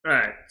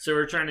so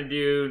we're trying to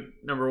do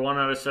number 1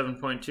 out of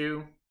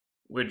 7.2,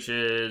 which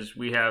is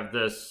we have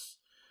this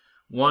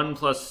 1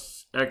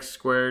 plus x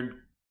squared,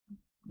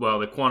 well,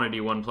 the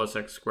quantity 1 plus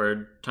x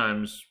squared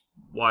times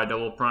y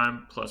double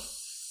prime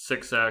plus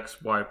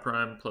 6x y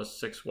prime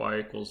plus 6y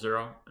equals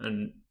 0.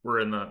 And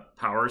we're in the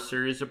power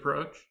series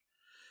approach.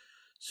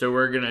 So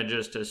we're going to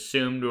just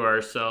assume to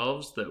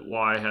ourselves that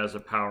y has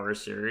a power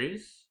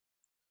series.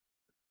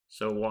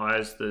 So y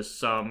is the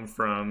sum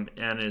from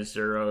n is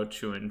 0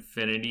 to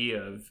infinity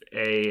of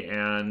a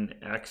n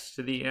x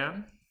to the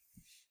n.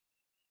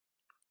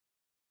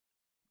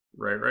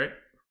 Right?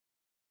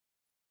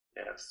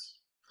 Yes.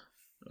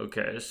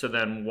 Okay, so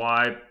then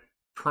y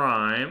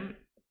prime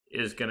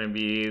is going to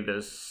be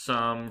the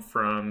sum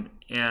from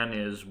n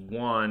is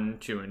 1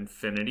 to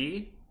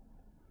infinity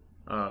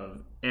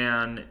of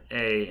n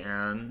a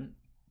n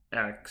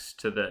x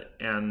to the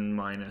n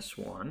minus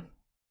 1.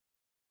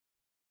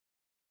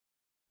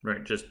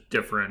 Right, just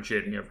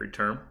differentiating every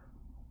term.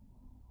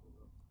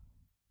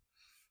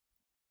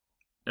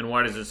 And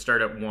why does it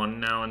start at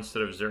 1 now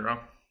instead of 0?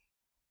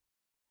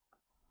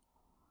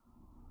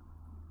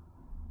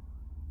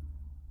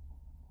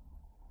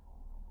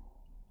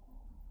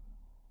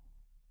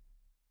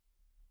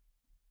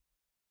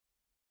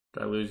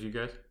 Did I lose you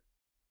guys?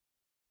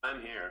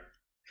 I'm here.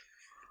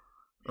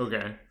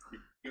 Okay.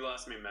 You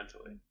lost me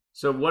mentally.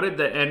 So what did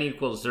the n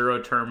equals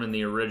 0 term in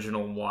the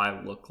original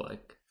y look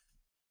like?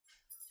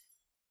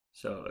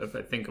 So if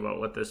I think about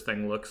what this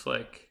thing looks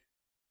like,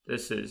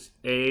 this is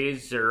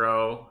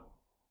a0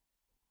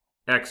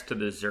 x to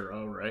the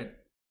 0, right?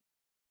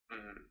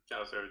 Mm-hmm.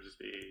 Oh, so it would just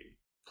be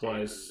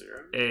plus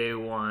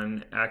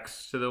a1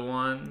 x to the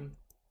 1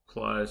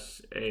 plus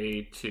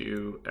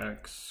a2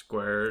 x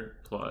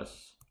squared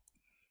plus,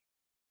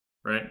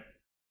 right?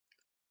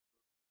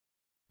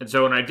 And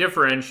so when I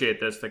differentiate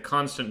this, the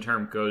constant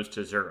term goes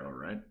to 0,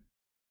 right?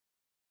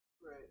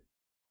 Right.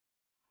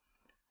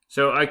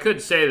 So I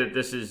could say that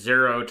this is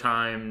 0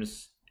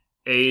 times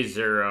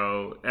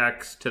a0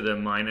 x to the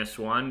minus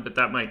 1, but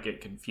that might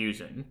get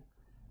confusing.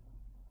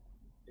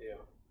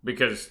 Yeah.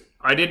 Because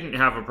I didn't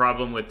have a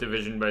problem with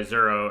division by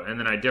 0, and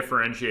then I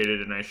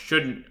differentiated, and I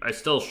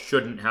still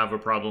shouldn't have a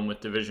problem with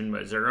division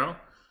by 0.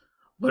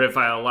 But if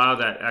I allow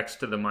that x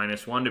to the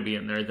minus 1 to be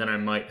in there, then I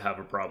might have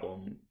a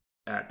problem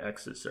at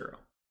x is 0.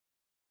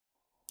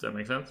 Does that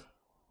make sense?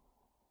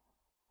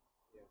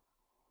 Yeah.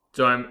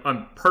 So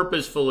I'm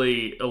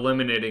purposefully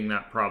eliminating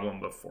that problem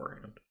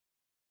beforehand.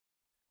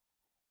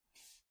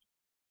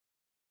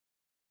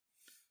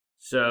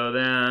 So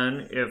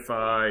then if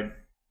I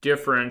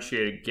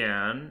differentiate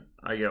again,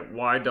 I get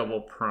y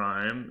double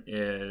prime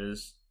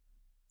is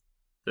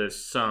the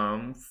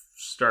sum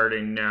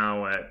starting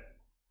now at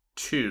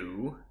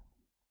 2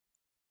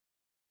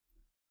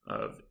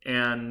 of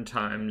n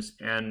times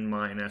n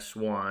minus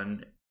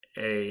 1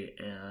 a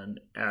n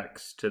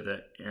x to the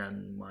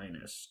n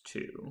minus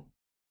 2.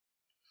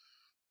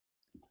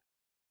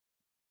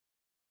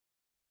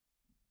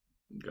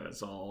 You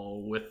guys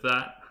all with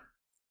that?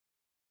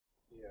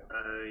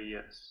 Yeah.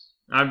 Yes.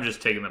 I'm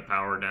just taking the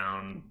power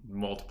down,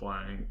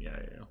 multiplying. Yeah.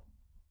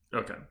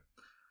 Okay.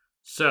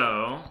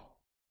 So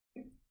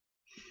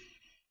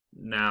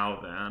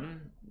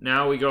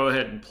now we go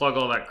ahead and plug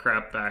all that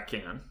crap back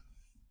in.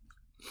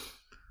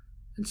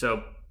 And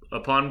so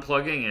upon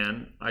plugging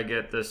in, I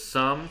get the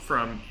sum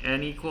from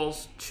n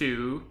equals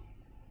 2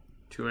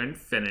 to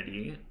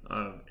infinity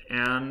of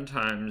n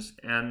times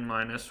n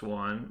minus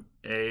 1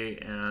 a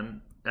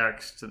n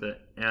x to the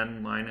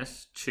n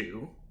minus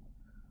 2.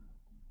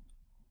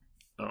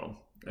 Oh,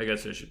 I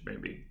guess I should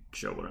maybe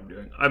show what I'm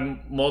doing.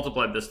 I've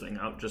multiplied this thing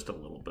out just a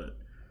little bit.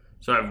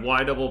 So I have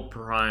y double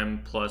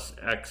prime plus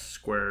x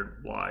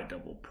squared y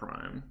double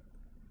prime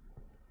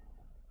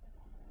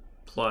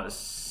plus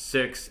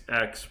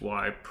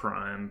 6xy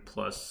prime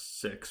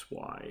plus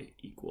 6y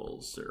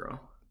equals 0.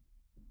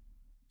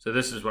 So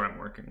this is what I'm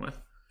working with.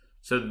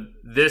 So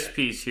this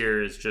piece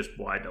here is just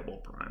y double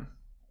prime.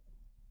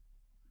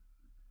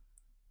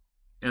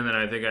 And then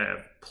I think I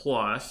have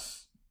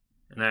plus,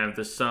 and I have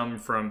the sum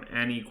from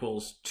n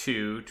equals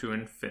 2 to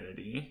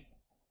infinity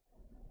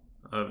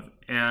of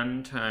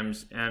n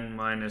times n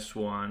minus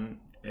 1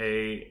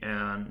 a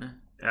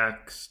n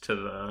x to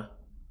the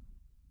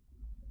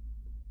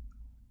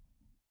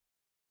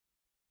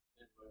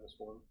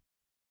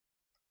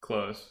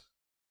close.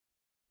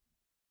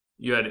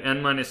 You had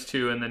n minus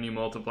 2 and then you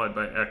multiplied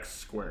by x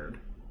squared.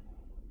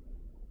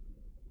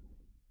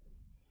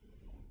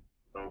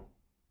 Oh,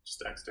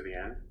 just x to the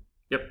n?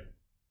 Yep.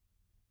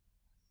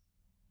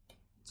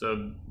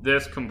 So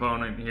this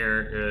component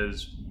here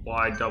is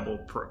y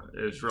double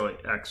is really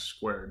x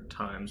squared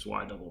times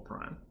y double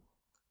prime.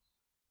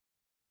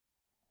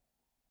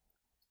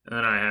 And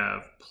then I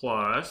have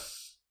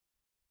plus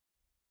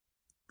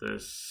the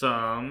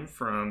sum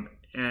from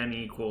n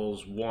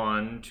equals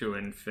 1 to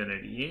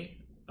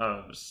infinity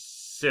of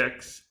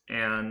 6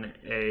 n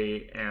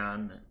a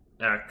n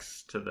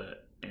x to the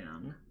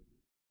n.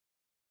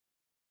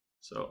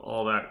 So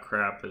all that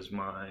crap is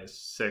my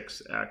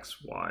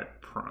 6xy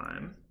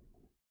prime.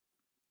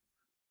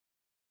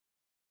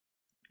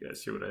 You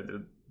guys see what I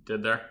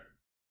did there?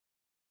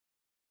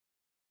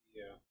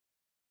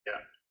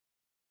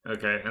 Yeah.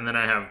 Okay, and then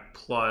I have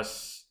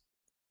plus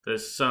the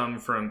sum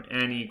from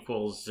n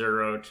equals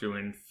 0 to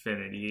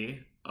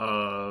infinity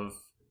of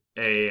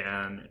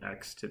an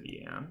x to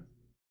the n.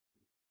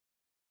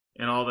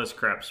 And all this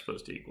crap's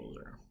supposed to equal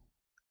 0.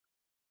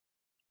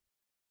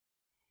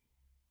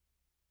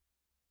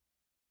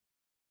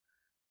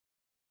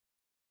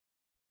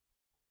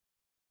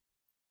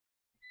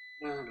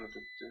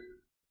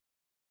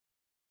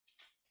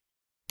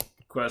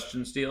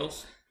 Questions,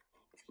 Deals?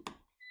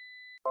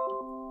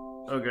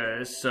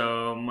 Okay,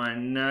 so my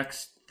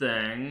next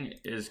thing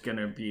is going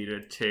to be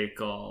to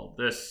take all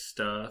this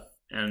stuff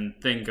and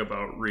think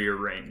about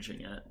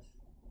rearranging it.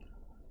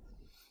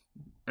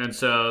 And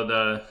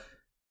so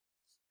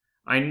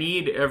I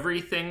need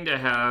everything to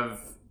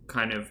have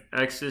kind of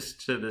x's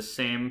to the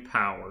same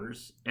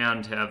powers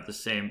and to have the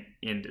same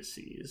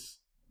indices.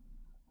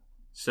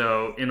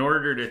 So in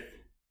order to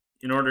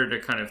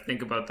kind of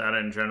think about that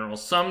in general,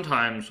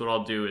 sometimes what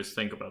I'll do is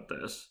think about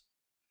this.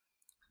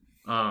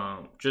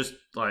 Just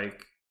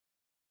like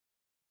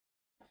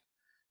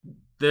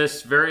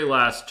this very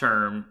last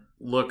term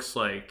looks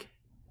like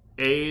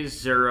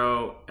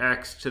a0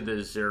 x to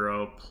the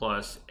 0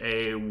 plus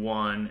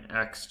a1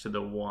 x to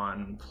the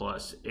 1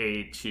 plus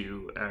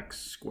a2 x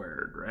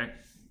squared, right?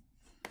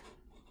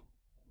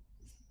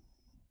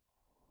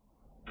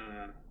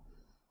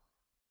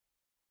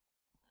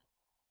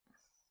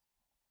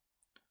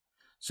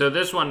 So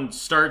this one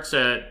starts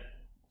at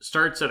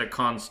a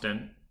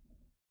constant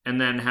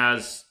and then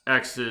has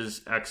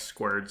x's, x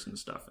squareds and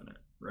stuff in it,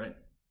 right?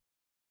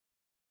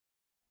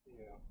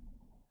 Yeah.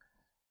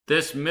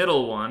 This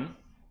middle one,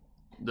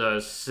 the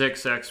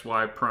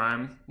 6xy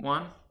prime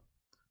one,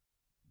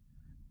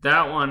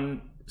 that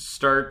one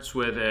starts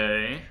with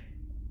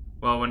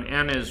when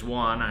n is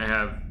 1, I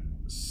have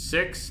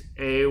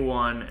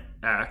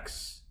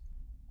 6a1x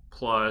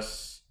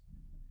plus,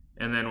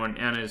 and then when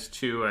n is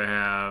 2, I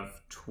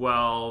have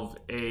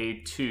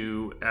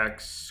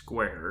 12a2x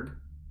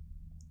squared.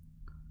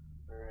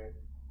 All right.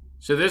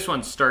 So this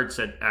one starts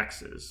at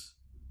x's,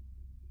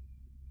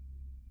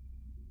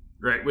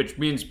 right? Which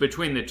means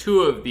between the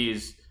two of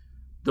these,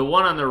 the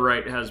one on the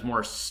right has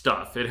more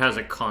stuff. It has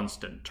a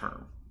constant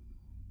term.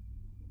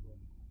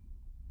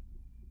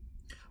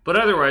 But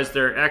otherwise,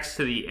 they're x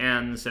to the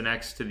n's and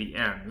x to the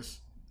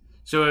n's.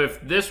 So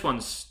if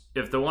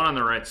the one on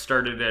the right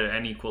started at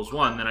n equals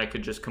 1, then I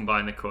could just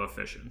combine the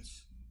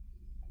coefficients.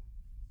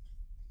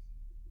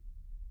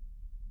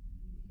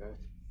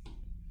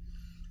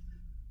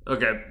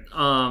 Okay,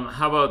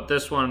 how about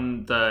this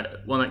one,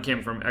 the one that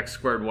came from x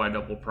squared y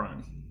double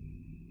prime?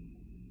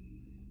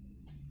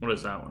 What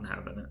does that one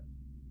have in it?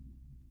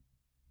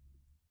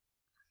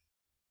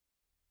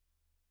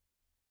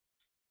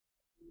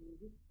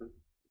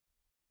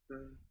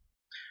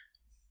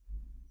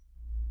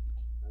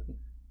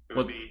 It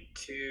would be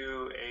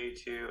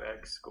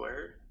 2a2x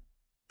squared.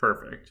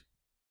 Perfect.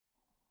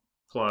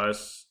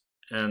 Plus,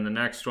 and the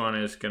next one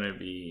is going to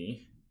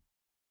be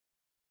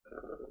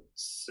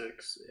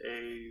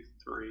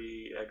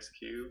 6a3x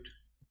cubed.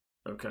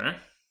 Okay,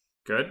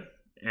 good.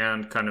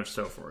 And kind of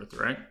so forth,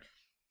 right?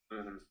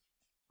 Mm-hmm.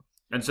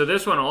 And so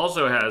this one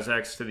also has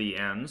x to the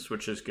n's,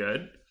 which is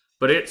good,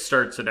 but it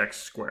starts at x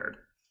squared.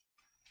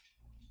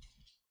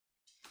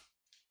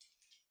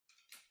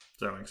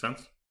 Does that make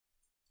sense?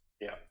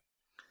 Yeah.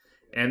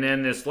 And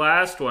then this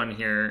last one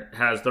here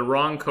has the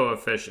wrong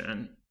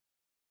coefficient,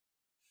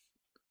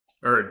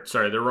 or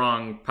sorry, the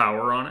wrong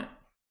power on it,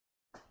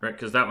 right?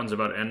 Because that one's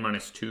about n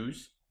minus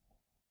 2s.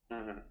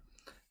 Mm-hmm.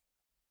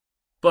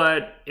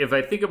 But if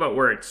I think about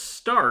where it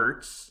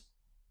starts,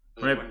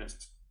 when it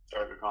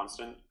start a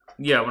constant.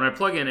 Yeah, when I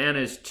plug in n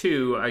is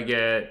 2, I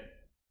get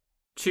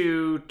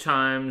 2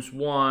 times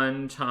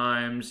 1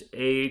 times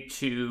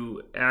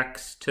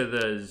a2x to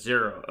the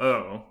 0.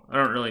 Oh, I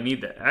don't really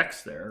need the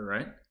x there,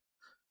 right?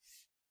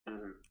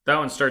 Mm-hmm. That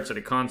one starts at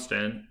a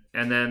constant.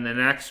 And then the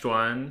next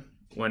one,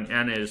 when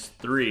n is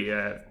 3,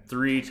 I have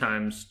 3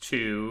 times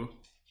 2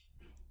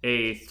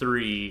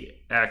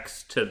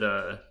 a3x to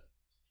the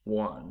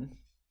 1.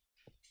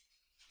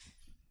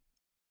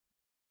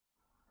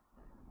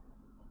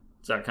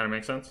 Does that kind of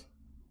make sense?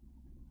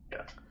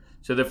 Yeah.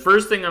 So the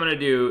first thing I'm going to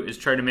do is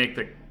try to make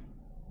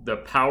the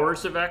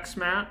powers of x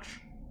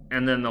match,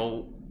 and then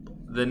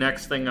the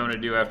next thing I'm going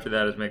to do after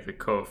that is make the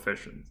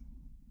coefficients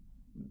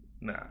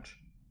match.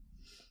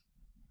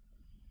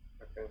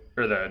 Okay.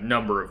 Or the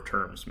number of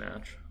terms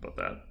match. How about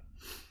that?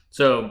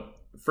 So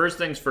first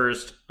things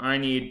first, I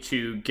need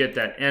to get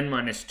that n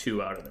minus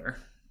 2 out of there.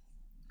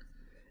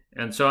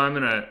 And so I'm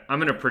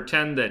gonna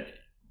pretend that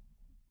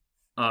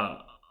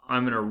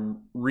I'm going to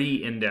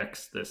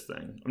re-index this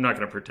thing. I'm not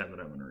going to pretend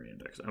that I'm going to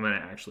re-index. I'm going to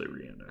actually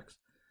re-index.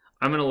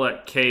 I'm going to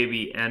let k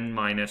be n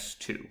minus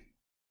 2.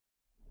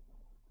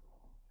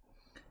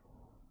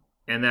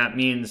 And that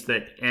means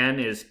that n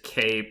is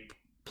k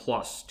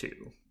plus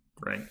 2,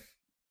 right?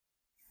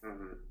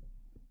 Mm-hmm.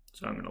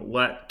 So I'm going to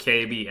let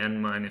k be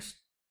n minus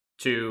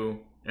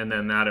 2, and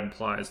then that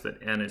implies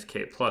that n is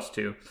k plus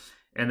 2.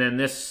 And then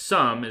this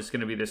sum is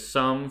going to be the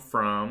sum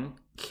from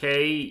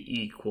k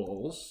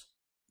equals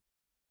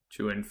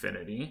to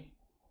infinity.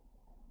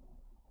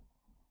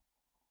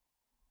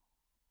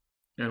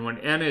 And when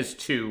n is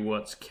 2,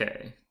 what's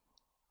k?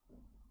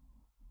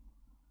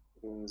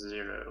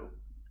 0.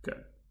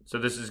 Good. So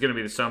this is going to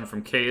be the sum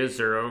from k is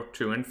 0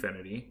 to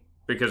infinity.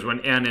 Because when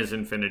n is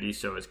infinity,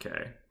 so is k,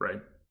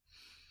 right?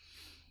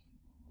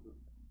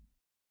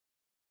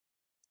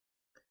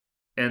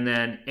 And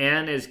then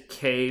n is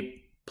k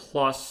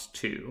plus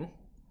 2.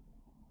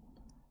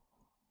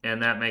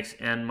 And that makes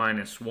n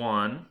minus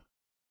 1.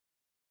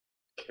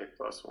 K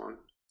plus 1.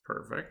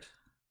 Perfect.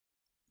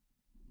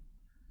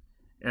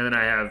 And then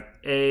I have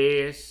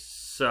a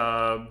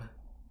sub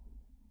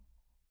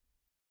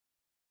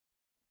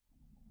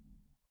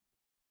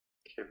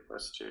K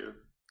plus 2.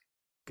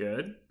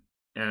 good.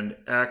 And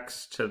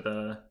x to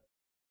the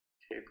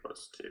K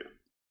plus 2.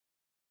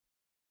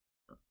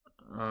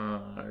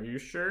 are you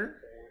sure?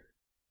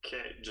 K,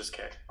 just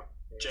K.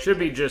 Should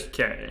be just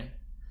k.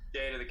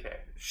 J to the K.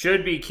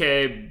 Should be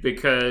k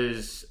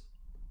because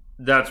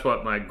that's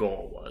what my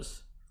goal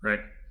was, right?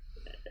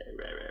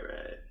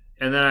 Right.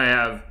 And then I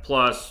have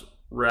plus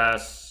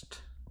rest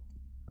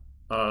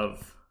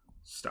of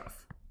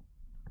stuff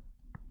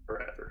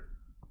Forever.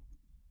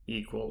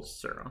 equals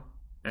 0.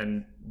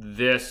 And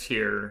this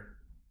here,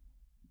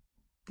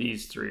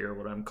 these three are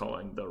what I'm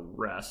calling the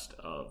rest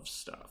of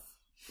stuff.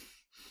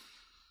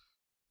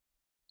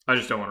 I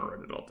just don't want to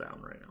write it all down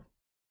right now.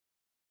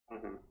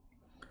 Mm-hmm.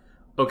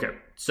 Okay,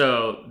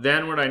 so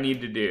then what I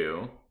need to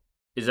do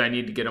is I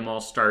need to get them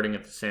all starting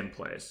at the same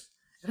place.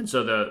 And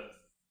so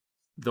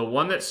the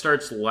one that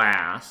starts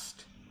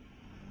last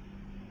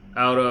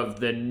out of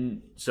the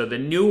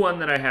new one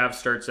that I have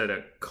starts at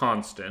a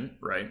constant,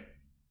 right?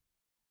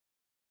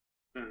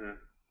 Mm-hmm.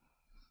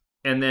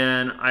 And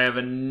then I have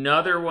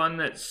another one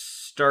that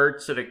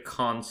starts at a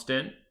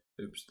constant.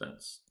 Oops,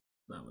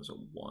 that was a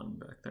 1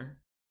 back there.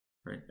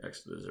 Right?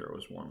 X to the 0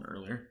 was 1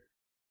 earlier.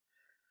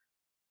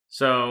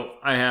 So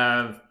I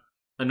have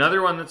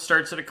another one that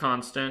starts at a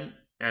constant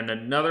and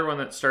another one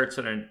that starts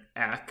at an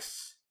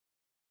x.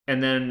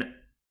 And then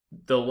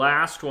the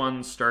last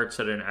one starts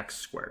at an x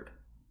squared.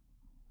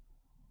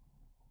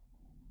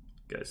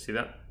 You guys see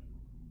that?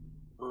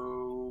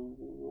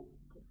 Oh.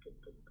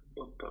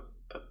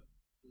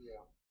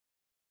 Yeah.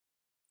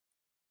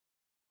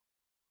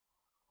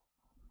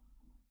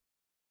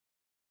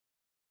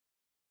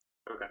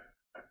 Okay.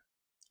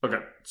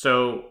 Okay,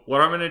 so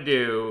what I'm going to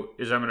do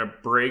is I'm going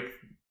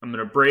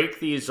to break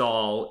these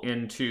all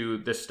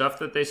into the stuff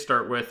that they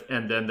start with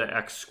and then the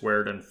x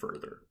squared and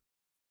further.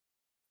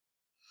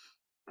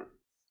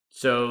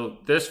 So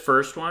this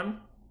first one,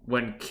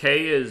 when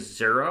k is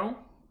 0,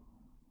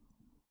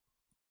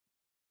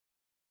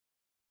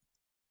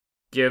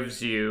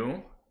 gives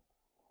you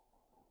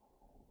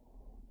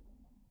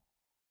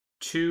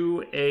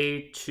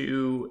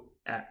 2a2x.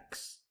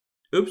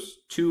 Oops,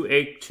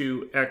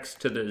 2a2x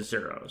to the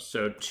 0.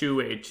 So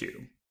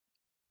 2a2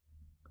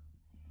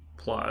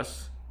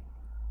 plus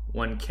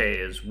when k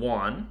is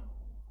 1.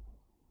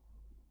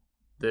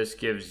 This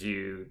gives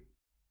you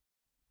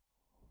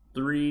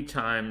 3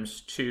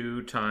 times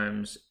 2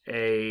 times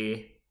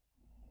a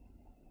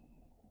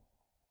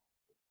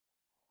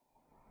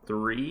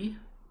 3x.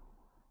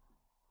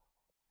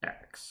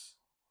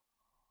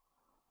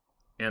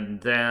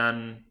 And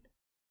then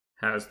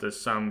has the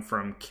sum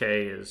from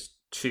k is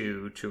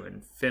 2 to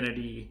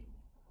infinity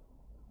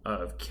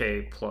of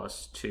k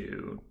plus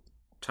 2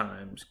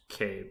 times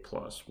k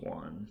plus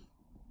 1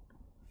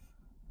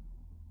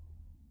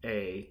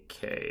 a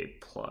k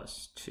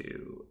plus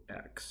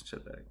 2x to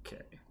the k.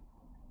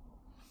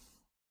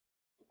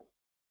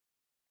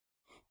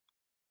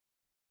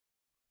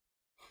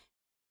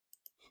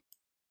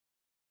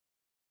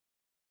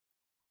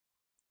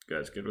 You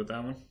guys good with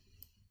that one?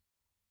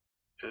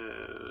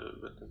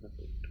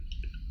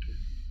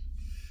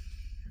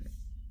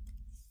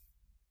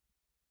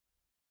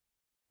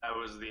 That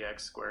was the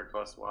x squared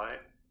plus y,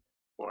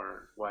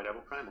 or y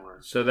double prime,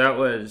 or So that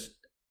was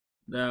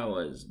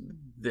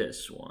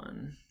this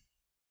one,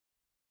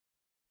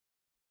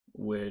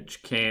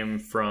 which came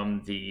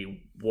from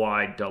the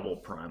y double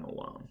prime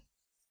alone.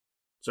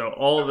 So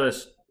all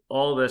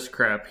this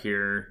crap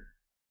here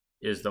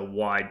is the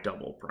y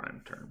double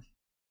prime term.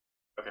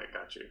 okay,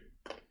 got you.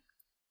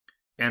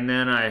 And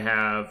then I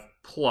have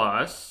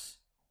plus,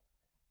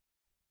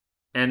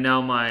 and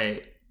now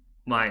my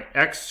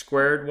x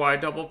squared y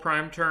double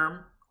prime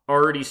term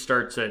already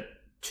starts at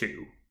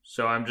 2.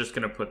 So I'm just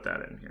going to put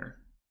that in here.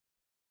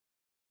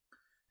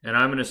 And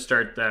I'm going to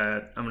start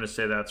that, I'm going to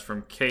say that's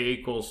from k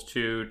equals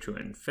 2 to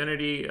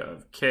infinity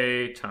of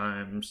k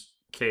times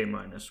k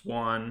minus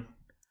 1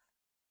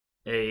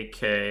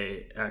 ak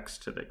x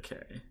to the k.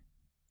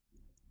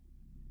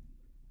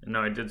 And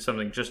now I did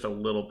something just a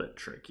little bit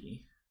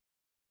tricky.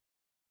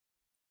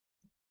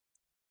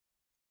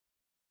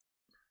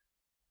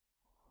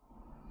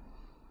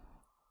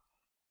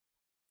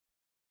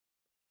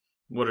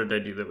 What did I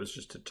do that was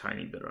just a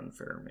tiny bit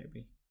unfair,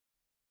 maybe?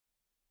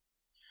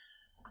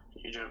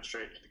 You jumped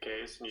straight to the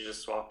K's and you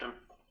just swapped them?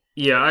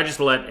 Yeah, I just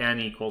let n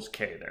equals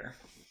k there.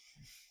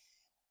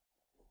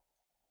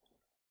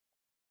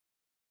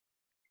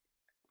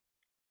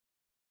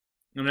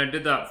 And I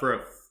did that for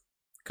a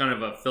kind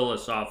of a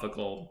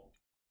philosophical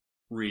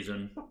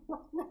reason.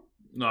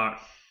 Not,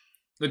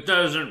 it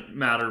doesn't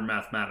matter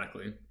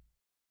mathematically.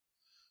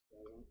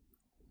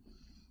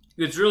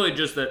 It's really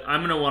just that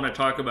I'm going to want to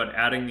talk about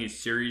adding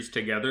these series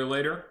together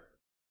later.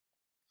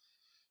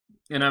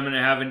 And I'm going to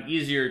have an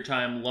easier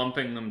time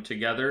lumping them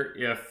together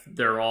if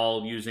they're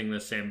all using the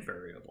same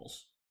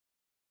variables.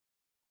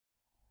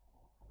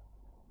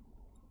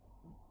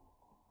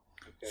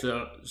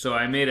 Okay. So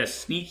I made a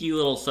sneaky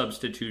little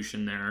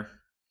substitution there.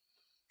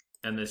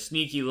 And the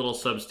sneaky little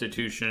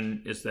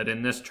substitution is that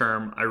in this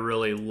term, I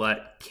really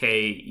let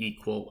k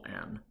equal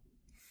n.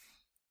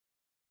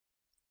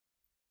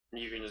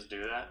 You can just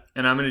do that?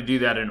 And I'm going to do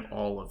that in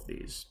all of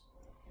these.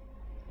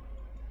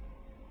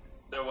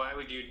 So why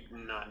would you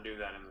not do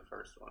that in the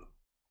first one?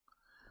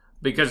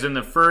 Because in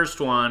the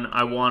first one,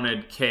 I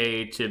wanted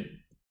k to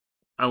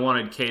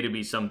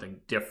be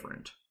something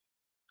different.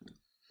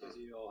 Because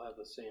you all have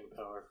the same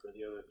power for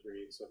the other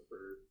three except for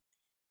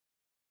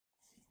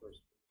first.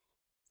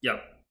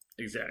 Yep,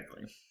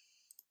 exactly.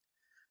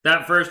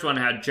 That first one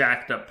had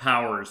jacked up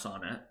powers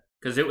on it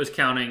because it was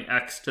counting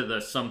x to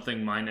the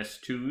something minus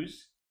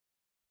 2s.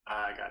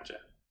 I gotcha.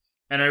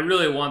 And I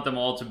really want them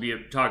all to be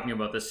talking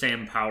about the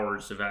same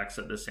powers of x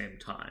at the same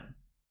time.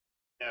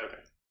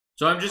 Okay.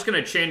 So I'm just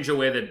going to change the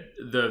way that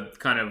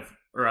I'm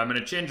going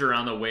to change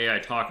around the way I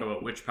talk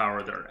about which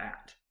power they're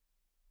at.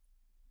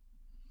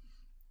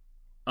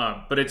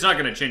 But it's not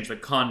going to change the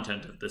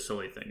content of the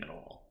silly thing at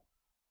all.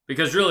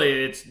 Because really,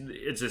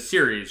 it's a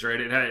series,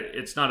 right?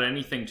 It's not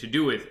anything to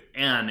do with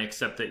n,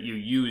 except that you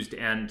used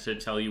n to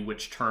tell you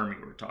which term you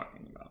were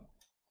talking about.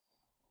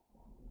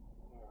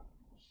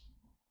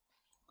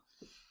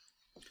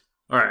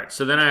 All right,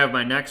 so then I have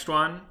my next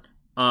one.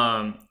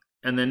 And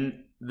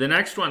then the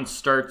next one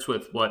starts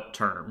with what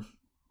term?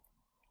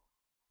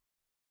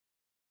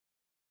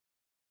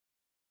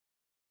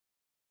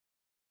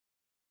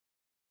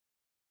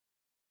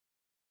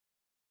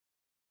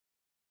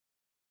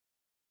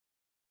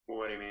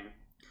 What do you mean?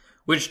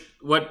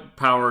 What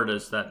power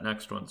does that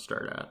next one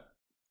start at?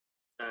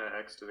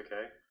 X to the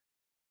k.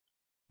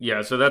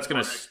 Yeah, so that's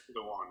going to... X to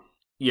the 1.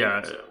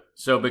 Yeah,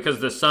 so because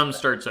the sum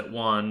starts at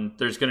 1,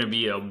 there's going to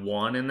be a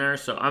 1 in there.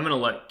 So I'm going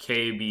to let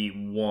k be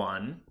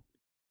 1.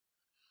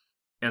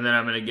 And then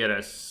I'm going to get a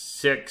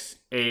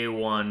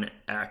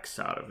 6a1x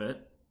out of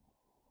it.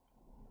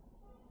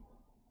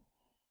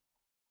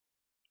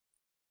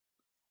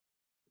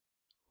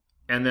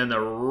 And then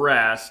the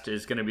rest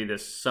is going to be the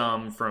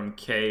sum from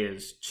k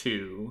is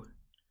 2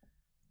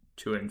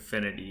 to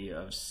infinity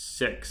of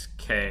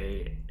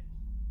 6k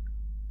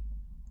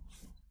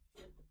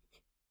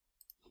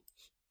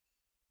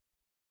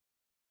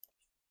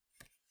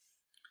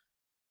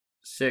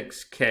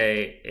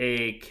 6k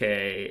ak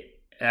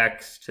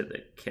x to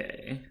the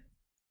k.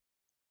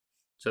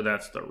 So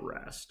that's the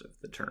rest of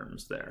the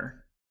terms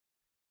there.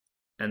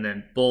 And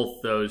then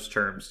both those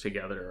terms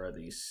together are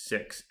these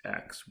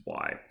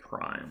 6xy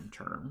prime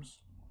terms.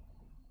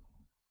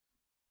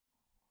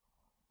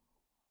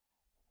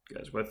 You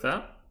guys with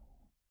that?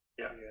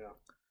 Yeah.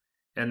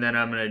 And then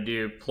I'm going to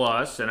do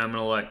plus, and I'm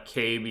going to let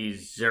k be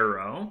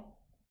 0.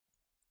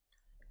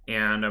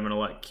 And I'm going to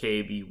let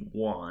k be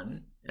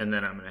 1. And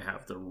then I'm going to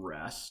have the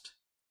rest.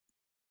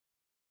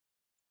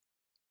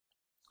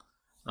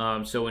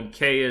 So when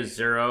k is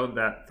 0,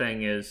 that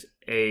thing is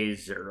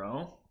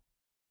a0.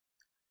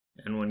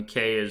 And when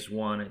k is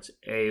 1, it's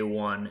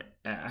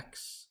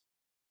a1x.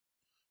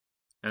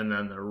 And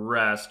then the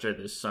rest are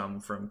the sum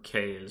from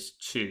k is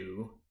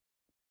 2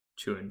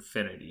 to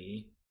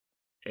infinity,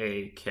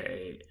 ak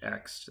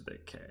x to the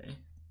k.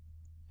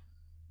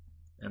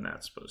 And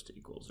that's supposed to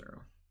equal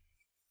 0.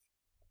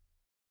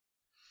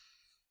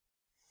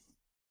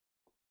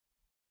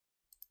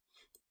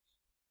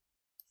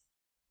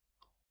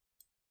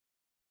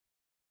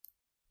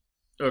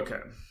 Okay,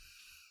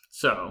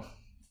 so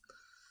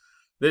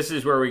this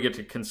is where we get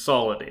to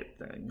consolidate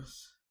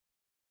things.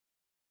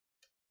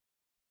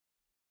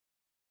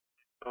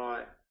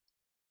 Joy.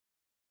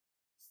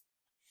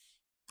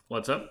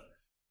 What's up?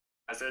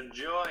 I said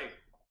joy.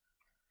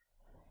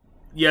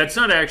 Yeah, it's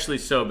not actually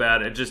so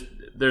bad. It just,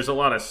 there's a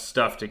lot of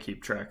stuff to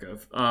keep track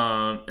of.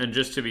 And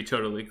just to be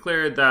totally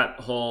clear,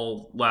 that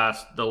whole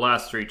the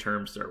last 3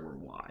 terms there were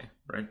y,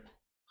 right?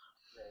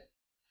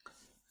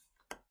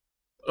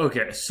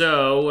 Okay,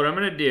 so what I'm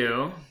going to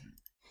do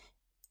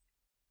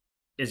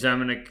is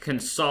I'm going to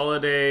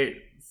consolidate,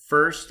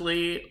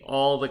 firstly,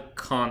 all the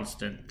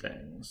constant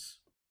things.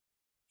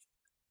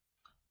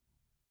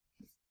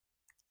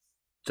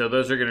 So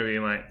those are going to be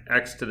my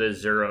x to the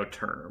 0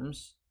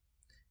 terms.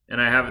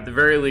 And I have at the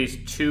very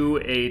least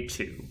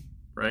 2a2,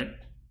 right?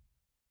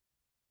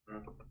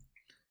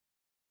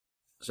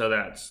 So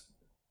that's,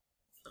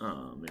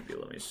 maybe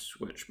let me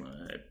switch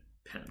my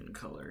pen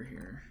color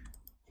here.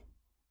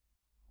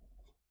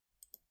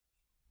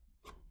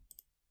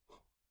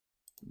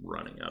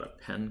 Running out of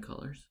pen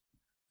colors.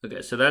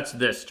 Okay, so that's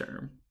this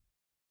term.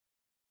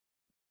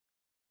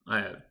 I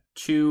have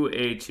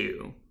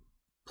 2a2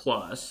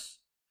 plus,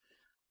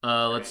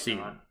 let's see.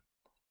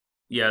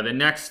 Yeah, the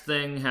next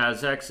thing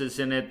has x's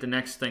in it, the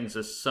next thing's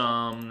a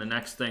sum, the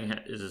next thing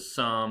is a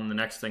sum, the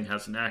next thing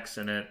has an x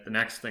in it, the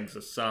next thing's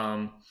a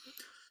sum.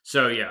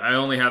 So yeah, I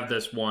only have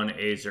this one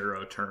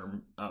a0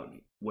 term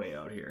way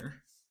out here.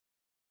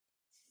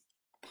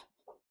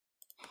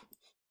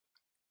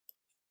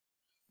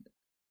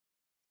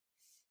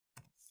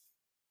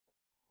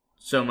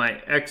 So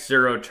my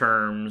x0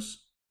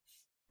 terms,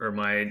 or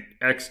my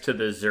x to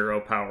the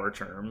 0 power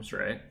terms,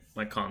 right?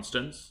 My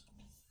constants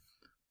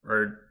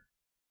are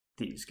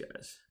these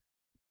guys.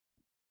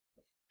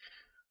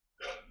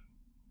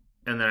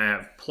 And then I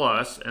have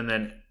plus, and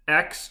then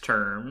x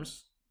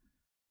terms,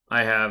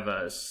 I have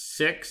a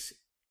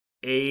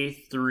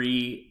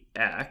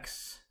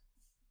 6a3x.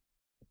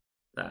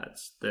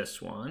 That's this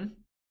one.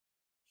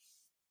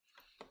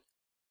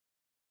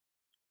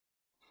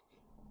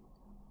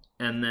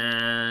 And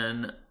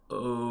then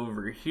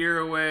over here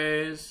a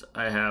ways,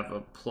 I have a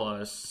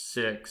plus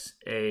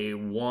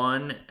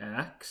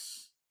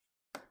 6a1x.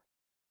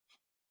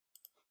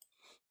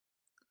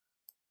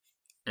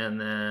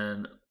 And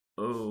then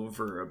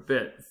over a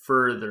bit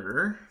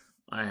further,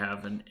 I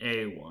have an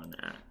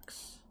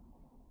a1x.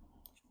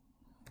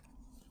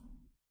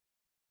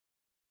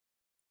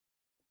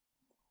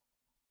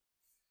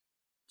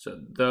 So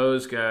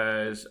those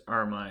guys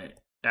are my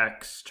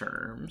x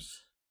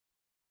terms.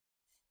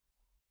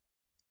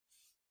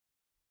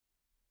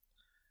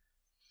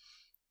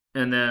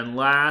 And then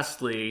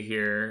lastly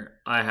here,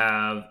 I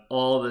have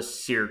all the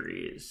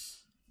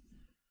series.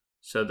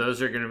 So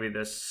those are going to be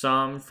the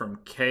sum from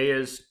k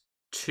is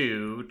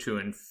 2 to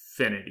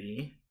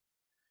infinity.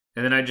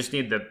 And then I just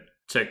need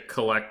to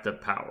collect the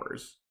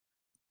powers,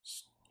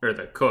 or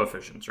the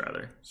coefficients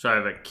rather. So I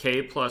have a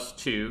k plus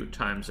 2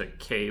 times a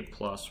k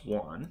plus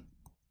 1.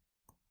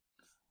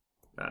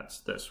 That's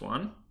this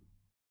one.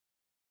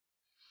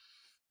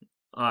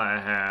 I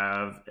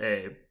have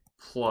a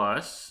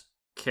plus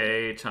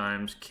k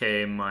times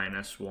k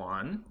minus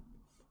 1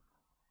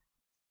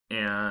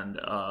 and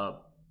a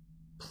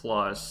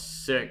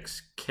plus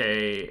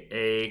 6k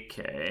ak.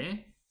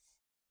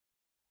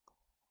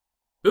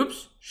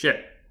 Oops,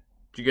 shit.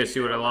 Did you guys see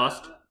what I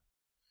lost?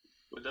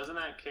 Well, doesn't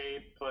that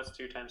k plus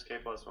 2 times k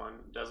plus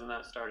 1, doesn't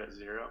that start at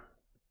 0?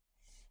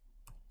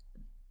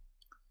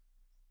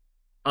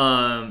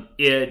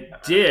 It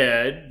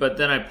did, but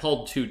then I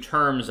pulled 2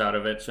 terms out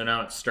of it, so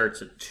now it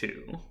starts at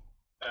 2.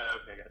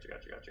 Okay, gotcha.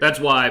 That's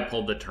why I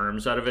pulled the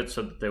terms out of it,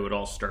 so that they would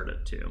all start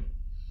at 2.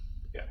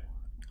 Yeah.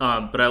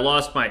 But I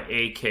lost my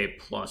AK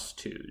plus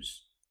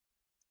 2s.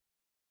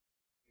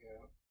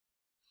 Yeah.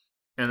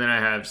 And then I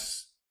have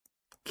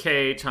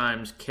k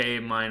times k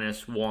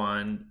minus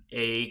 1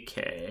 AK.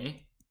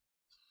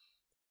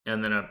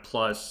 And then a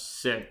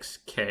plus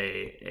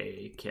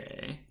 6k AK.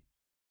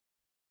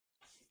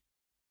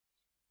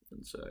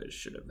 And so I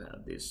should have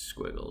had these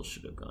squiggles,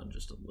 should have gone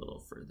just a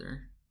little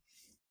further.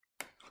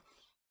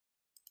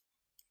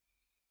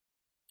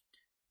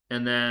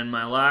 And then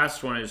my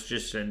last one is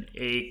just an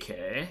AK.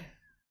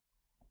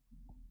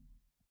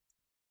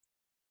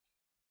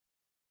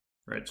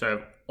 Right, so I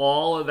have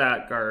all of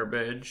that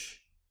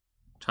garbage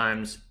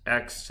times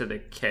x to the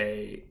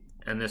k,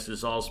 and this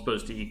is all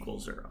supposed to equal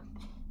 0.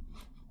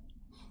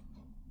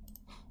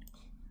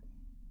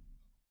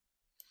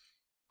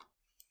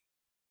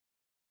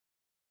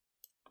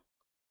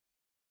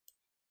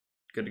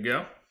 Good to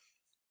go?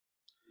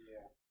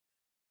 Yeah.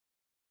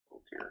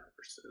 Here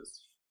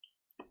versus.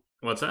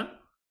 What's that?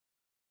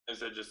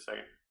 Is it just a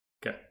second?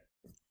 Okay.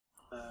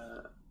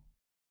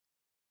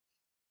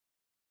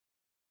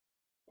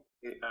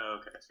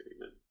 Okay, so you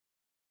did.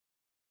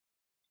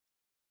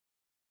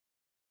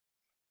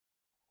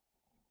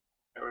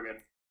 Okay, we're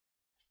good.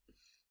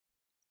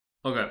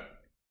 Okay.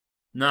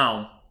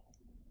 Now,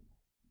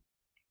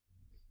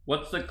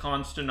 what's the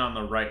constant on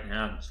the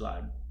right-hand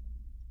side?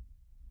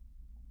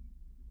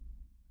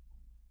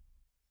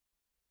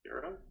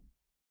 0?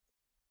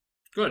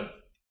 Good.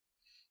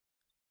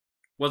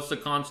 What's the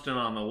constant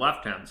on the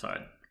left-hand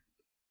side?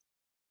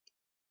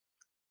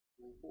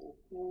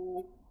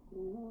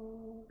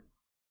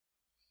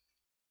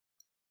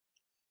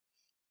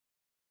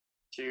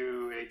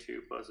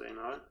 2a2 plus a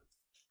naught?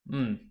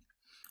 No?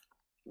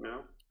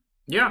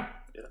 Yeah.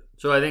 Yeah.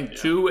 So I think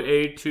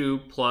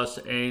 2a2 plus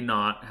a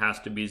naught has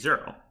to be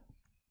 0.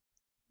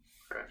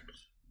 Correct.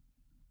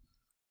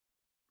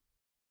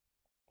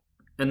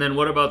 And then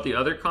what about the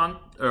other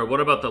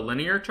what about the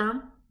linear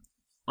term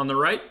on the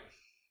right?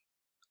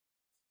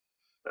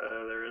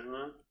 There is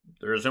none.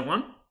 There isn't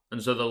one.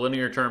 And so the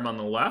linear term on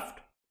the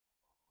left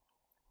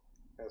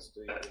Has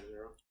to equal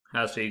 0.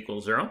 has to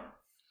equal 0.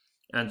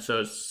 And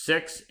so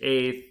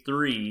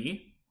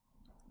 6a3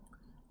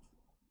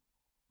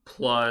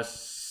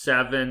 plus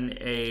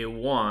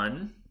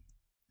 7a1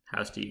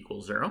 has to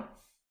equal 0.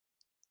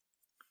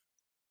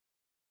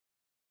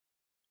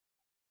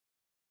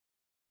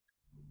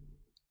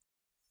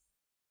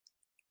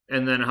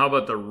 And then how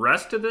about the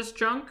rest of this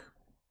junk?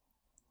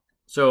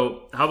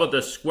 So how about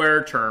the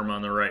square term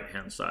on the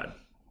right-hand side?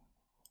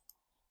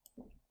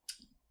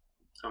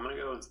 So I'm going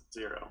to go with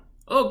 0.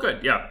 Oh,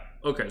 good. Yeah.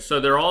 Okay, so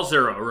they're all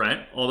 0,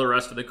 right? All the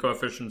rest of the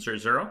coefficients are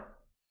 0.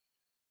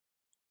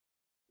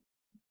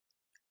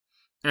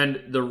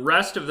 And the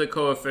rest of the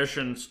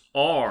coefficients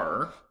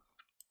are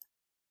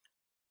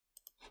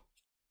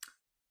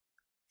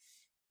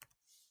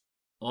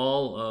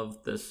all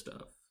of this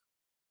stuff.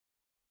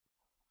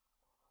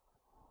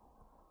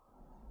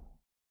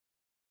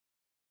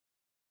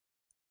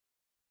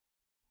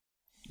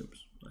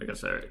 Oops. I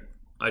guess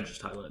I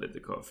just highlighted the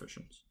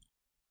coefficients.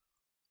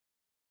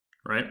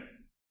 Right?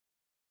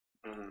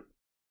 Mm-hmm.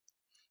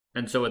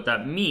 And so what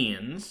that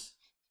means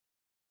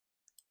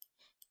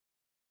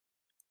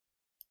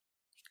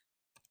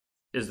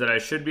is that I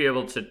should be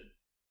able to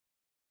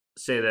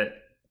say that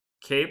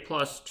k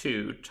plus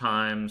 2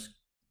 times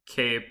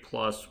k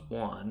plus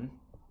 1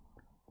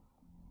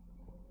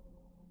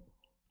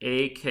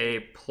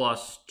 ak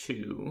plus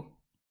 2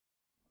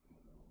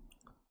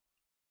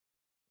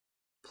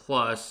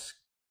 plus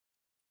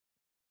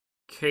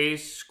k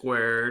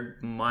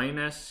squared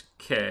minus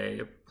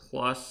k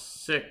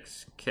plus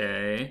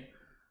 6k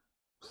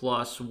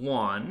plus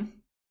 1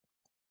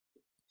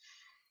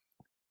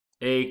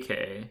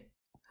 ak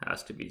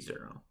has to be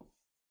 0.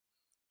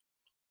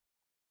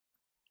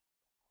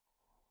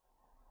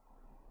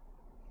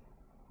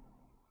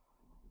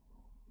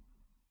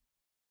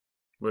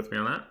 With me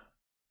on that?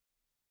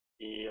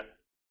 Yeah.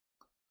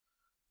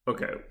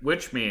 Okay,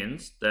 which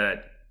means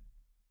that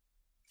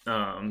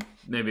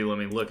maybe let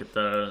me look at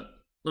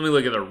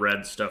the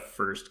red stuff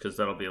first, because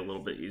that'll be a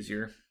little bit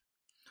easier.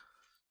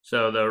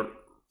 So the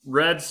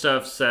red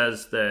stuff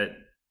says that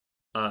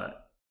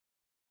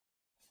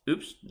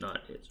oops,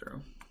 not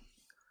A0.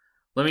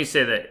 Let me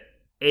say that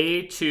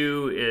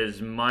A2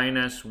 is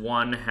minus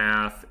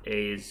 1/2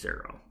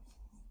 A0.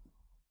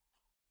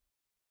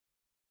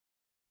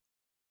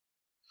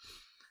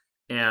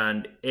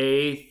 And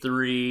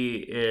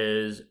A3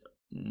 is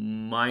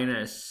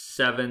minus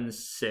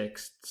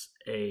 7/6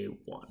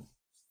 A1.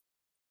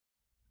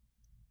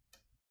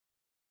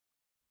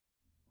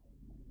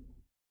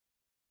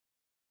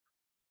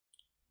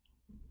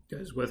 You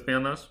guys with me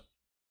on this?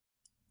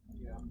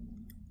 Yeah.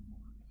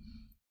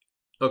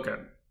 Okay.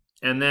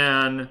 And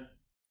then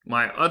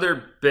my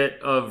other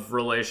bit of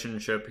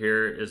relationship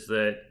here is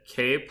that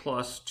k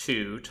plus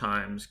 2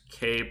 times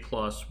k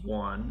plus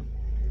 1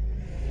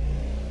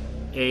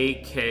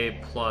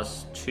 ak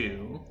plus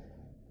 2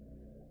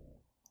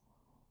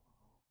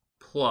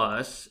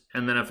 plus,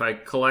 and then if I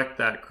collect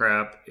that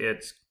crap,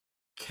 it's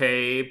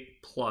k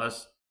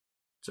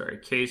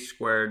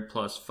squared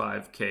plus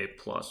 5k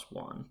plus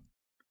 1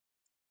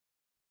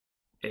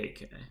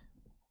 ak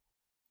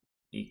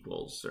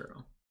equals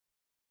 0.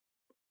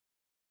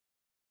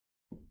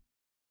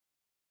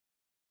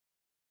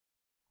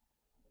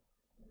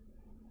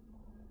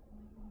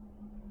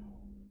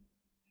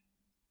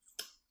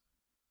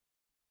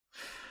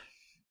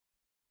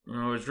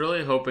 I was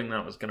really hoping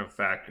that was going to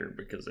factor,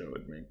 because it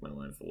would make my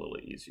life a little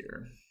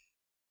easier.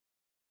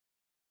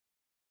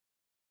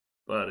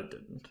 But it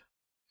didn't.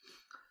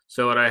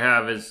 So what I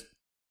have is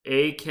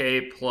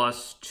ak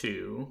plus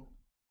 2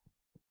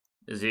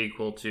 is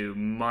equal to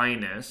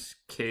minus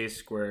k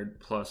squared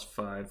plus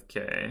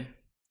 5k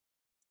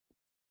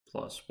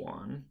plus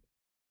 1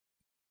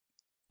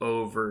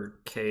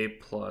 over k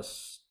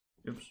plus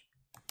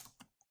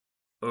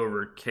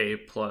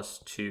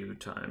 2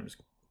 times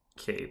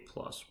k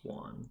plus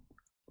 1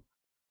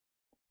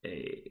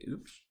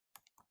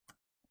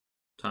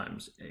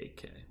 times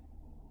ak.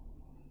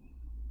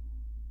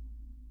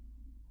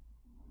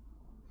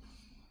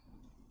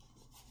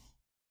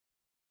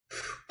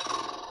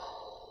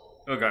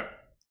 Okay,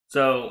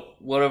 so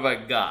what have I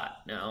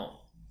got now?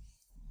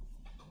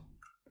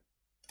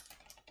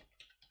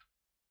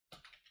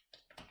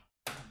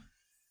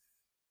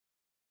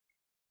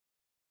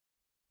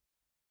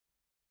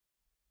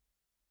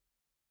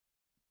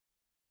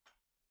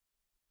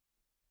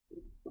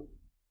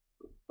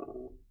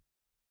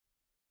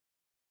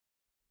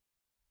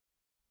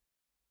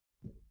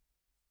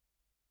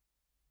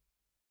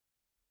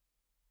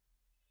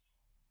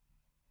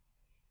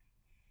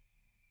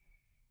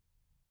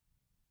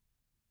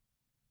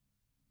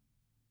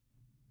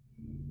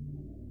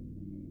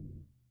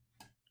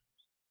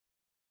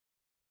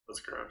 That's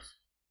gross.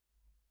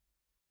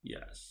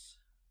 Yes.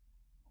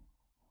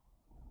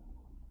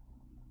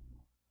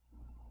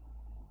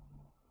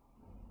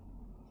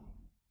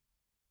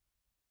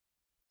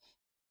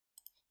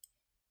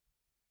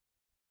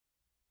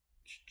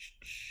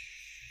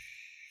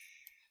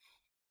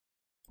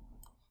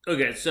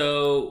 Okay,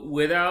 so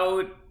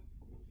without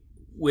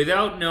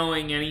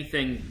knowing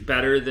anything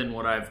better than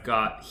what I've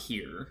got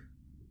here,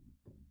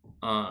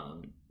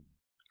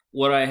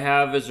 what I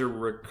have is a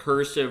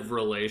recursive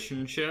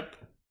relationship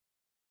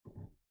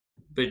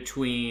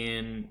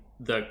between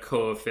the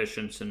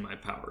coefficients in my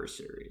power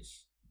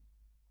series,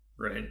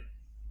 right?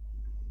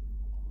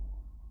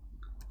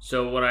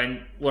 So what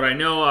I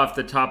know off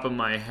the top of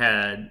my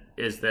head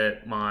is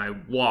that my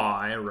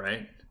y,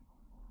 right,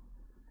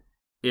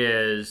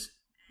 is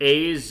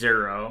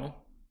A0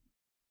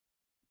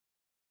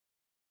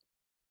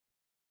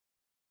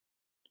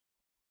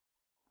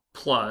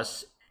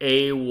 plus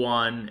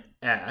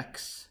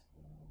A1x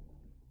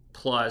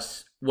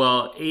plus,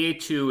 well,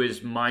 A2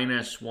 is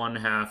minus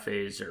 1/2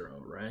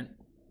 A0, right?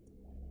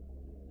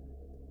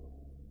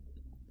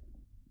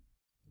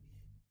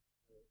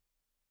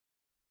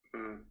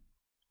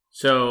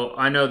 So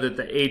I know that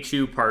the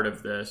A2 part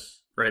of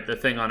this, right, the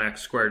thing on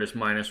x squared is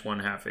minus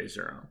 1/2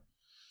 A0.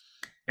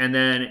 And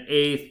then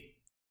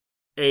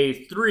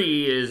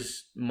A3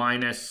 is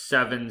minus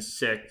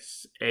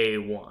 7/6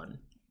 A1.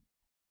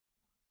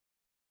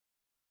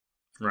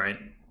 Right?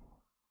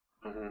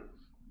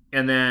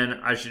 And then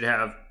I should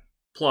have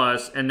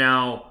plus, and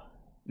now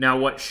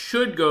what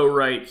should go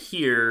right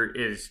here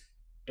is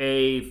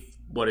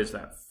what is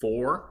that,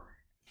 4?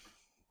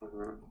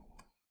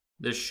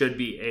 This should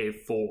be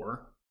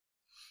A4.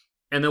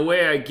 And the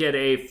way I get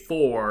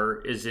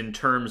A4 is in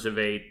terms of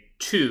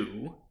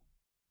A2.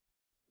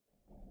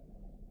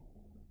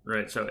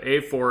 Right, so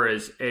A4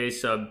 is A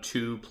sub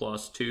 2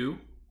 plus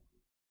 2.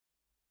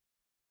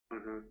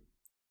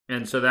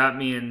 And so that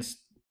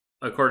means,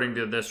 according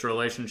to this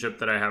relationship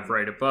that I have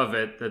right above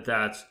it,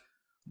 that's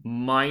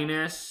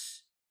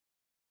minus,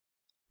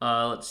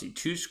 let's see,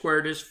 2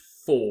 squared is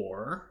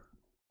 4,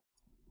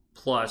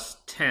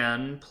 plus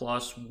 10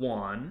 plus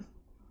 1.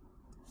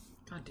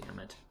 God damn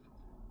it.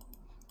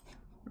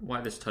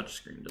 Why this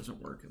touchscreen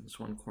doesn't work in this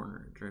one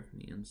corner, it drives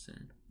me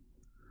insane.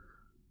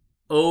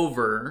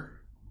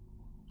 Over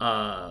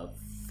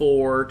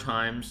 4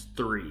 times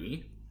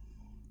 3,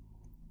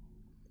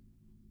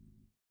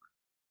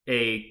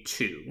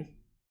 A2.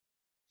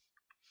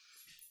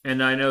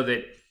 And I know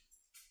that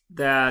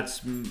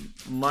that's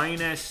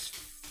minus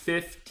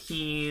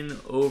 15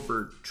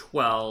 over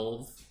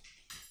 12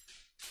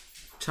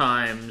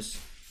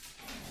 times,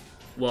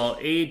 well,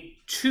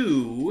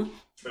 A2.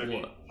 Would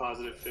it be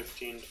positive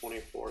 15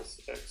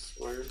 24th x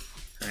squared?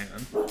 Hang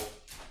on.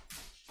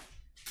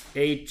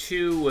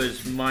 A2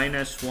 was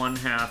minus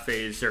 1/2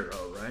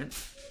 A0, right?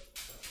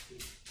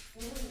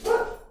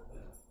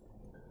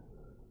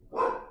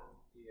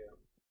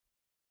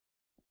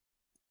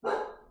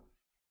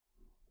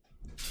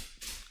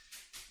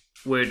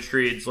 Which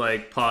reads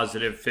like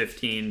positive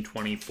 15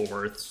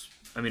 24ths.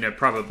 I mean, I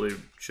probably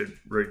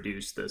should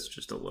reduce this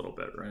just a little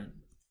bit, right?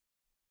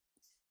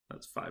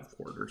 That's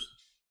 5/4.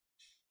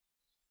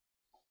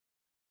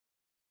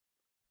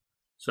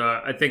 So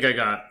I think I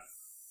got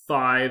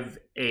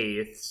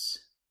 5/8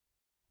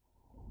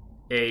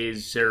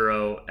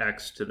 A0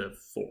 x to the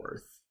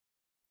 4th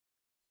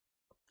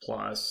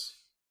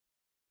plus,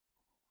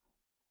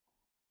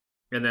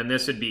 and then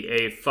this would be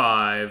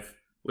A5,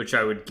 which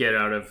I would get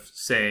out of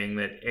saying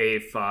that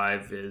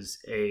A5 is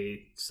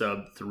A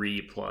sub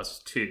 3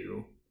 plus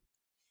 2,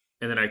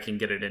 and then I can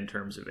get it in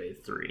terms of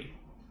A3.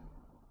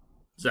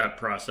 Does that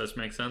process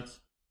make sense?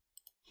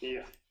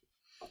 Yeah.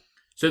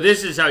 So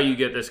this is how you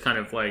get this kind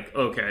of like,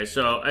 okay,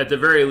 so at the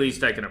very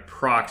least I can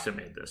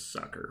approximate this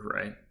sucker,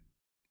 right?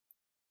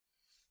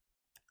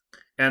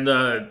 And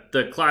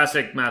the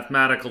classic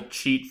mathematical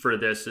cheat for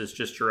this is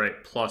just to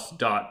write plus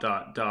dot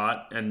dot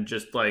dot and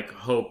just like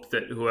hope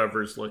that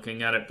whoever's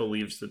looking at it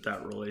believes that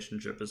that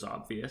relationship is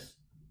obvious.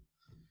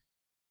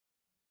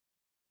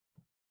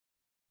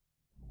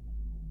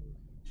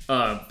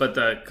 But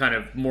the kind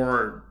of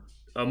more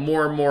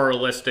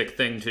moralistic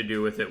thing to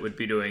do with it would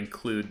be to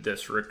include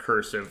this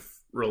recursive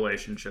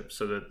relationship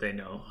so that they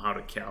know how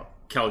to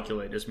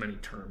calculate as many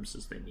terms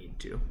as they need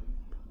to.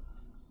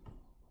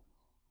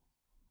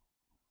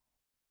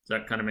 Does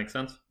that kind of make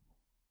sense?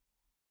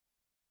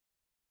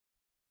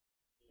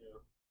 Yeah.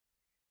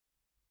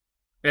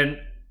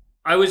 And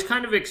I was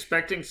kind of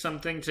expecting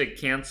something to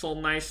cancel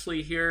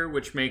nicely here,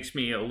 which makes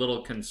me a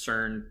little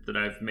concerned that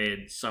I've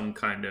made some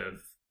kind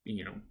of,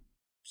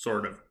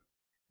 sort of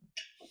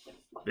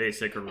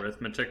basic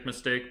arithmetic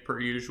mistake per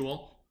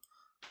usual.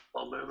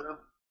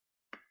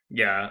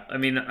 Yeah, I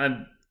mean,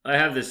 I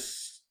have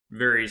this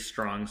very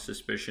strong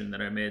suspicion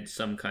that I made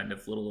some kind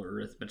of little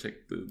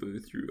arithmetic boo-boo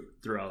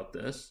throughout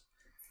this.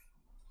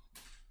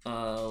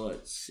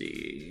 Let's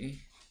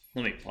see.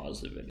 Let me pause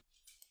the video.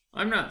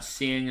 I'm not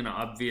seeing an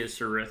obvious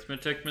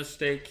arithmetic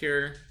mistake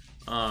here.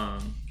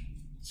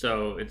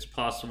 So it's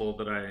possible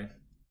that I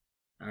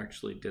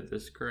actually did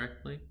this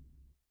correctly.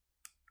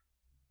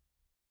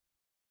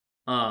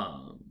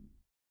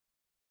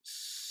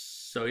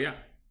 So yeah.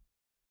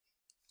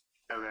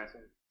 Okay.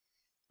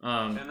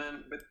 And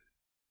then,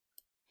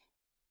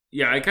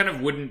 yeah, I kind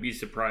of wouldn't be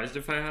surprised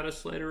if I had a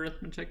slight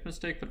arithmetic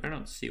mistake, but I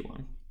don't see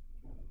one.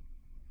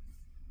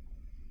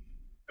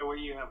 Where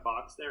you have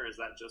box there, is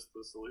that just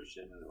the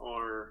solution,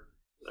 or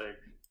like?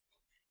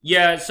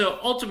 Yeah,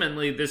 so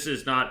ultimately this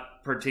is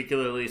not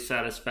particularly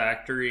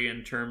satisfactory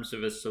in terms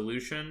of a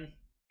solution.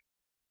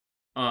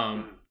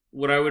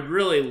 What I would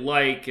really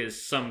like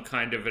is some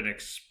kind of an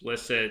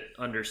explicit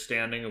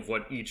understanding of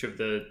what each of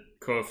the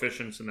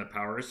coefficients in the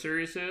power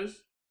series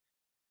is.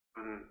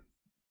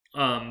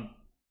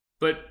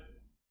 But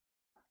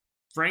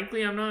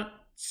frankly, I'm not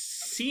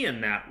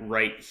seeing that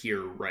right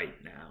here, right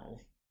now.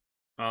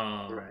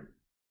 Right.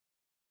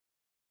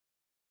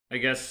 I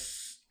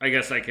guess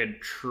I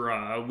could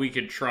try. We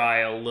could try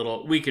a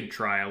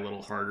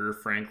little harder,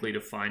 frankly,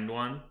 to find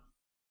one.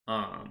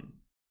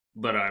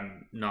 But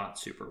I'm not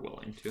super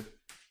willing to.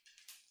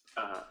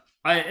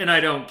 I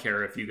don't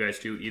care if you guys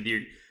do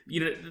either. You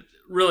know,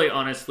 really,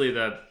 honestly,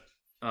 the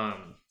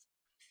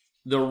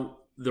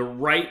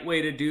right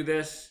way to do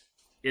this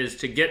is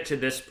to get to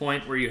this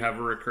point where you have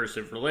a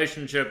recursive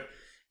relationship,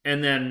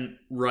 and then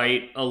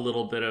write a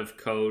little bit of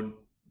code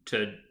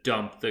to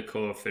dump the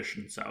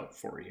coefficients out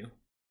for you.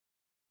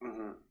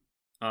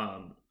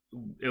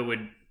 It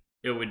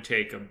would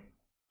take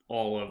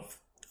all of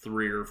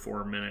 3 or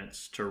 4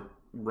 minutes to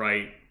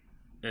write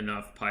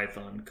enough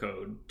Python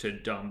code to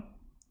dump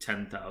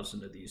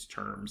 10,000 of these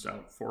terms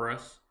out for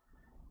us,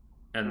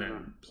 and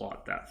then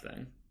plot that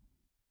thing.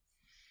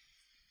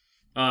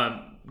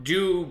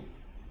 Do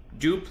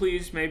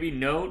please maybe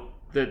note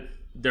that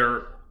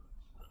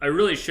I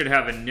really should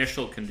have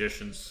initial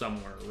conditions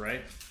somewhere,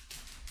 right?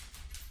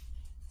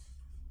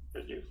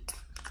 Did you?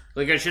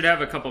 Like, I should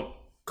have a couple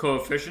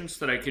coefficients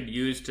that I could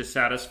use to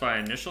satisfy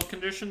initial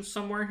conditions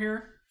somewhere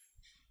here.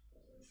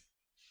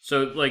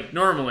 So, like,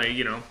 normally,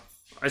 you know,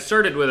 I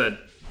started with a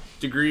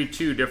degree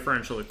 2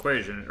 differential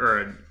equation, or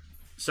a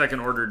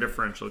second order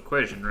differential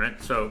equation,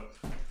 right? So,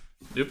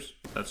 oops,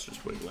 that's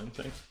just wiggling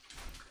things.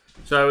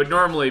 So I would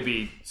normally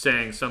be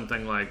saying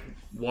something like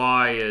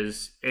y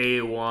is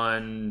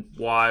a1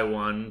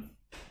 y1,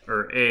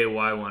 or a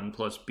y1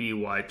 plus b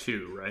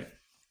y2, right?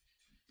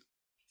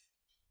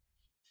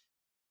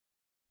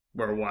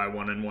 Where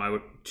y1 and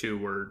y2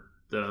 were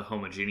the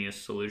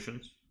homogeneous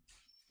solutions.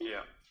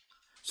 Yeah.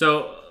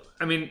 So,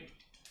 I mean,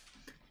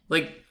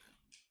 like,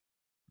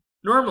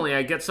 normally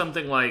I get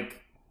something like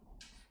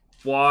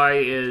y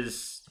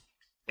is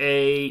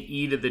a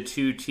e to the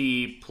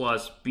 2t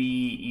plus b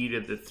e to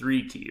the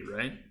 3t,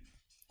 right?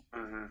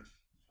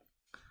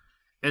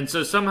 And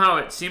so somehow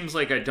it seems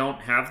like I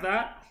don't have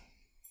that.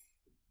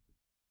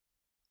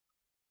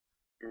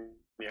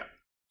 Yeah.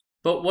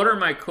 But what are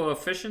my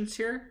coefficients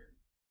here?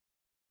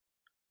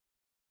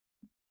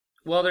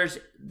 Well,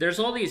 there's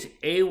all these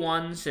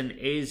a1s and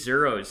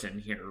a0s in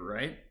here,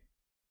 right?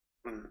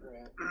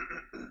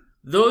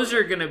 Those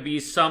are going to be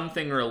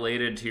something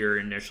related to your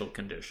initial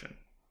condition.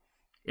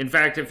 In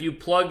fact, if you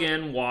plug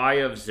in y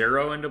of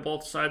 0 into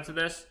both sides of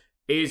this,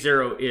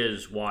 a0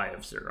 is y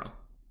of 0.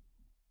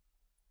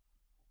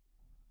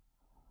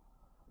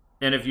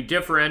 And if you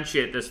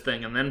differentiate this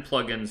thing and then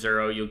plug in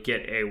 0, you'll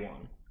get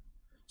a1.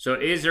 So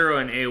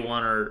a0 and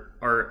a1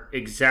 are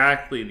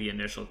exactly the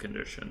initial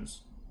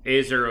conditions.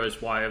 a0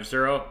 is y of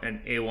 0,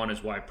 and a1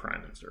 is y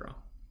prime of 0.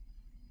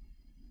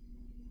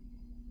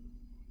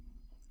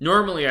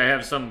 Normally, I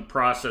have some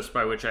process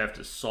by which I have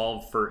to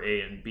solve for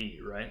a and b,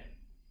 right?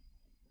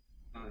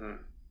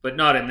 But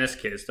not in this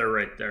case. They're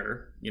right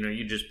there. You know,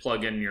 you just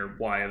plug in your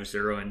y of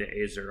 0 into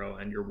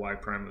a0 and your y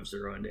prime of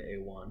 0 into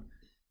a1.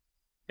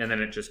 And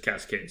then it just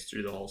cascades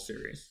through the whole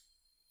series.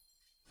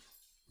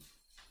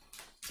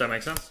 Does that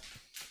make sense?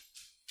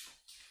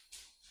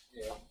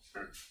 Yeah.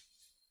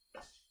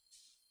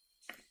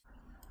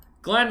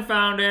 Glenn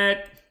found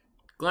it.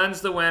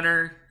 Glenn's the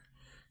winner.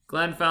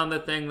 Glenn found the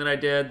thing that I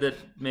did that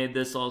made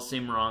this all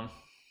seem wrong.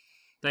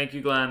 Thank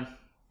you, Glenn.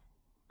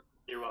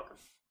 You're welcome.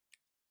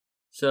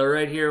 So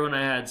right here, when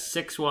I had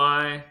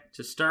 6y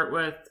to start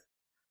with,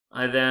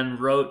 I then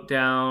wrote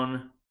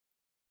down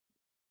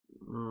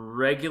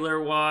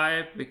regular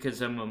y because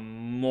I'm a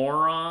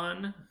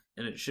moron,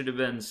 and it should have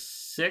been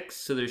 6,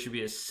 so there should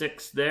be a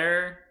 6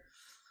 there.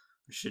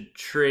 We should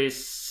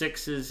trace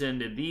 6's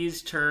into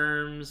these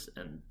terms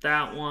and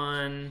that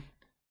one.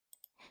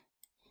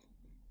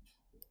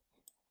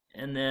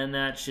 And then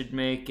that should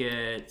make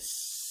it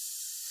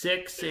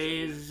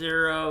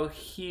 6a0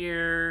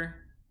 here.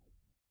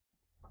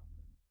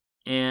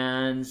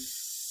 And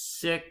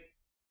 6,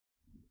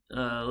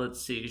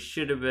 let's see,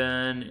 should have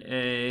been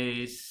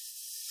a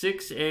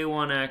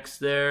 6a1x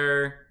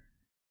there.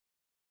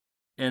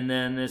 And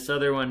then this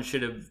other one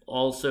should have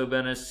also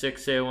been a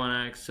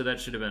 6a1x, so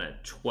that should have been a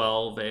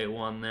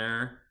 12a1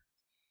 there.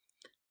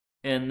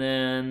 And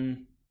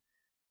then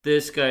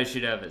this guy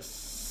should have a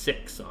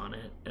 6 on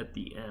it at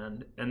the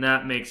end. And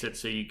that makes it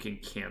so you can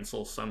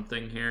cancel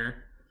something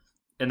here.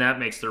 And that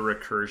makes the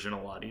recursion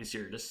a lot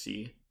easier to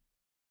see.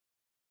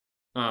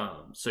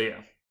 So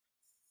yeah.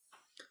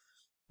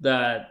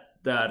 That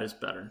is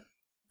better.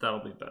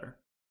 That'll be better.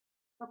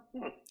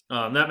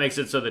 That makes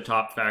it so the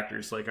top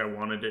factors like I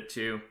wanted it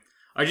to.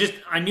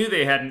 I knew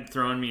they hadn't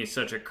thrown me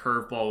such a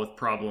curveball with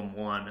problem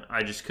 1.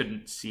 I just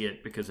couldn't see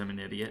it because I'm an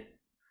idiot.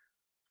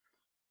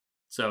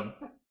 So,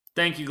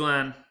 thank you,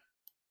 Glenn.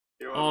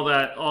 All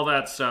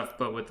that stuff,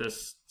 but with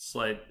this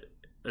slight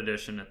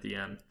addition at the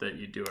end that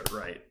you do it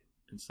right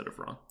instead of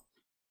wrong.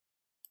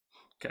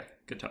 Okay,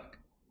 good talk.